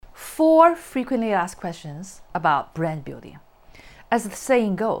4 frequently asked questions about brand building. As the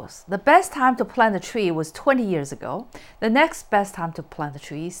saying goes, the best time to plant a tree was 20 years ago. The next best time to plant a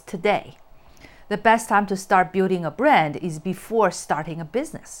tree is today. The best time to start building a brand is before starting a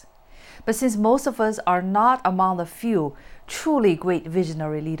business. But since most of us are not among the few truly great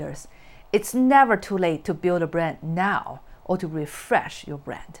visionary leaders, it's never too late to build a brand now or to refresh your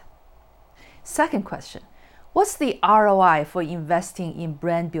brand. Second question, what's the ROI for investing in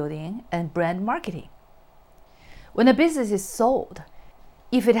brand building and brand marketing? When a business is sold,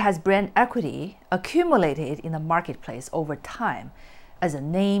 if it has brand equity accumulated in the marketplace over time as a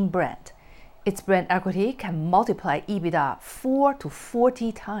name brand, its brand equity can multiply EBITDA 4 to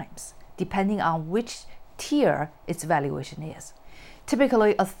 40 times, depending on which tier its valuation is.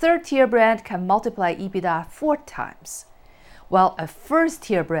 Typically, a third-tier brand can multiply EBITDA 4 times, while a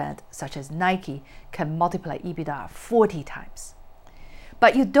first-tier brand, such as Nike, can multiply EBITDA 40 times.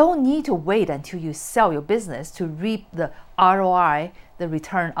 But you don't need to wait until you sell your business to reap the ROI, the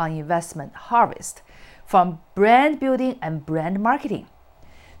return on investment harvest, from brand building and brand marketing.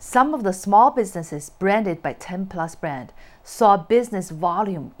 Some of the small businesses branded by 10 Plus brand saw business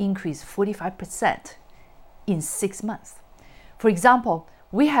volume increase 45% in 6 months. For example,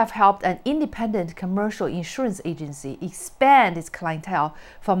 we have helped an independent commercial insurance agency expand its clientele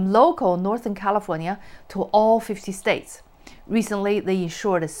from local Northern California to all 50 states. Recently, they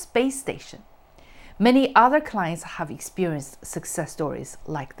insured a space station. Many other clients have experienced success stories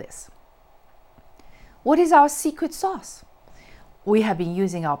like this. What is our secret sauce? We have been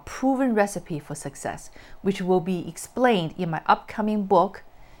using our proven recipe for success, which will be explained in my upcoming book,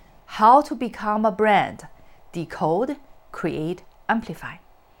 How to Become a Brand: Decode, Create, Amplify,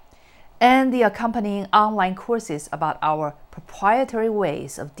 and the accompanying online courses about our proprietary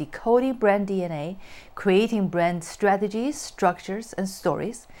ways of decoding brand DNA, creating brand strategies, structures, and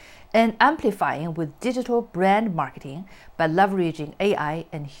stories, and amplifying with digital brand marketing by leveraging AI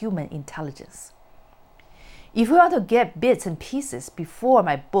and human intelligence. If you want to get bits and pieces before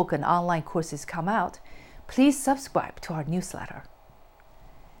my book and online courses come out, please subscribe to our newsletter.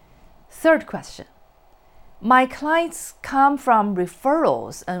 Third question. My clients come from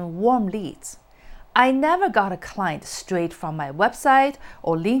referrals and warm leads. I never got a client straight from my website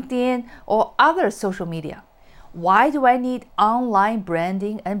or LinkedIn or other social media. Why do I need online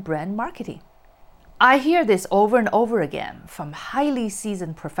branding and brand marketing? I hear this over and over again from highly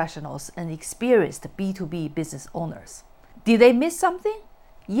seasoned professionals and experienced B2B business owners. Did they miss something?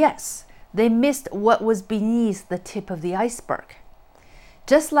 Yes, they missed what was beneath the tip of the iceberg.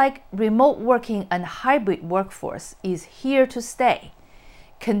 Just like remote working and hybrid workforce is here to stay,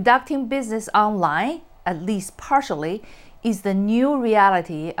 conducting business online, at least partially, is the new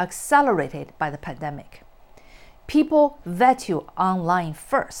reality accelerated by the pandemic. People vet you online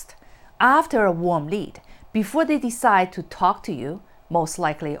first, after a warm lead, before they decide to talk to you, most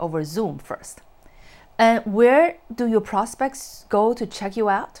likely over Zoom first. And where do your prospects go to check you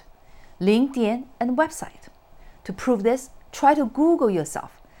out? LinkedIn and website. To prove this, try to Google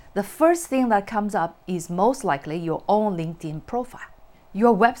yourself. The first thing that comes up is most likely your own LinkedIn profile.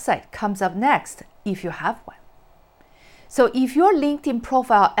 Your website comes up next if you have one. So if your LinkedIn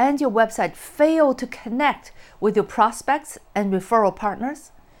profile and your website fail to connect with your prospects and referral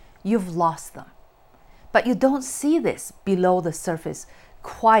partners, you've lost them. But you don't see this below the surface,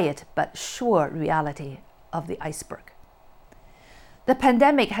 quiet but sure reality of the iceberg. The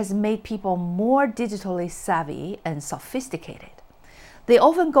pandemic has made people more digitally savvy and sophisticated. They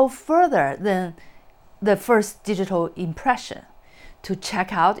often go further than the first digital impression to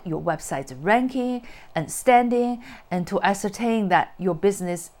check out your website's ranking and standing and to ascertain that your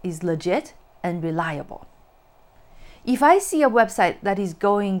business is legit and reliable. If I see a website that is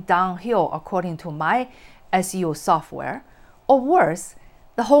going downhill according to my SEO software, or worse,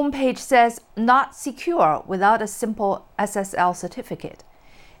 the homepage says not secure without a simple SSL certificate,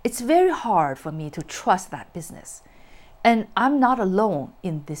 it's very hard for me to trust that business. And I'm not alone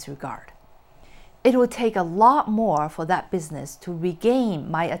in this regard. It will take a lot more for that business to regain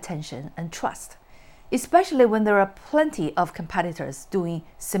my attention and trust, especially when there are plenty of competitors doing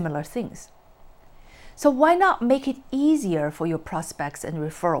similar things. So why not make it easier for your prospects and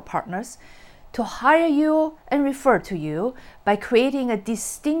referral partners to hire you and refer to you by creating a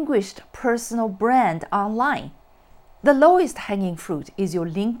distinguished personal brand online? The lowest hanging fruit is your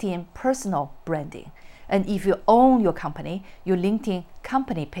LinkedIn personal branding, and if you own your company, your LinkedIn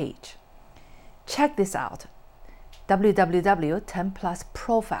company page. Check this out,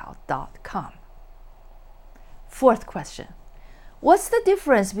 www.10plusprofile.com. Fourth question. What's the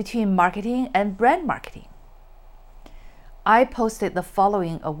difference between marketing and brand marketing? I posted the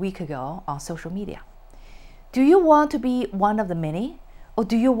following a week ago on social media. Do you want to be one of the many, or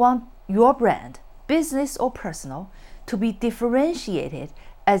do you want your brand, business or personal, to be differentiated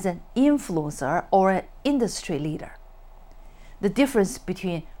as an influencer or an industry leader? The difference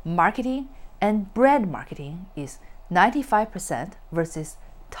between marketing and brand marketing is 95% versus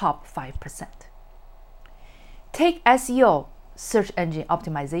top 5%. Take SEO, search engine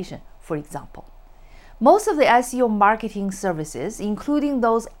optimization, for example. Most of the SEO marketing services, including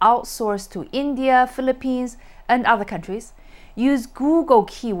those outsourced to India, Philippines, and other countries, use Google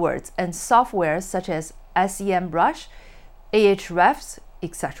keywords and software such as SEMrush, Ahrefs,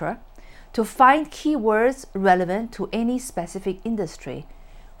 etc., to find keywords relevant to any specific industry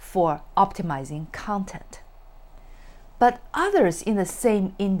for optimizing content. But others in the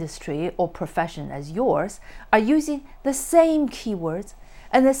same industry or profession as yours are using the same keywords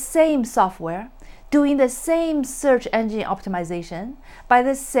and the same software, doing the same search engine optimization by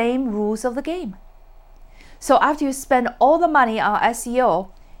the same rules of the game. So after you spend all the money on SEO,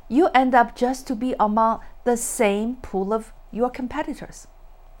 you end up just to be among the same pool of your competitors.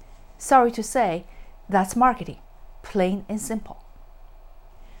 Sorry to say, that's marketing, plain and simple.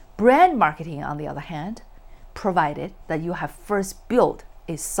 Brand marketing, on the other hand, provided that you have first built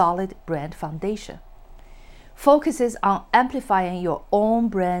a solid brand foundation, focuses on amplifying your own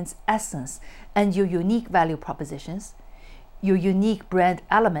brand's essence and your unique value propositions, your unique brand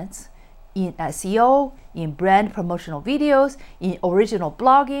elements in SEO, in brand promotional videos, in original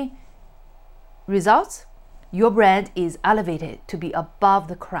blogging. Results? Your brand is elevated to be above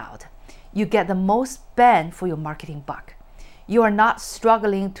the crowd. You get the most bang for your marketing buck. You are not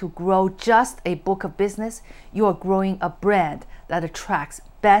struggling to grow just a book of business. You are growing a brand that attracts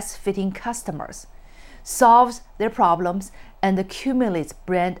best fitting customers, solves their problems, and accumulates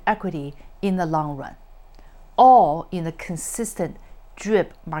brand equity in the long run, all in a consistent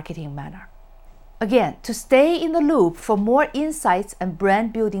drip marketing manner. Again, to stay in the loop for more insights and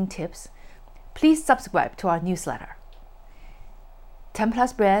brand building tips, please subscribe to our newsletter,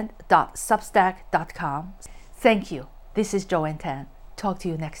 10plusbrand.substack.com. Thank you. This is Joanne Tan. Talk to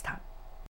you next time.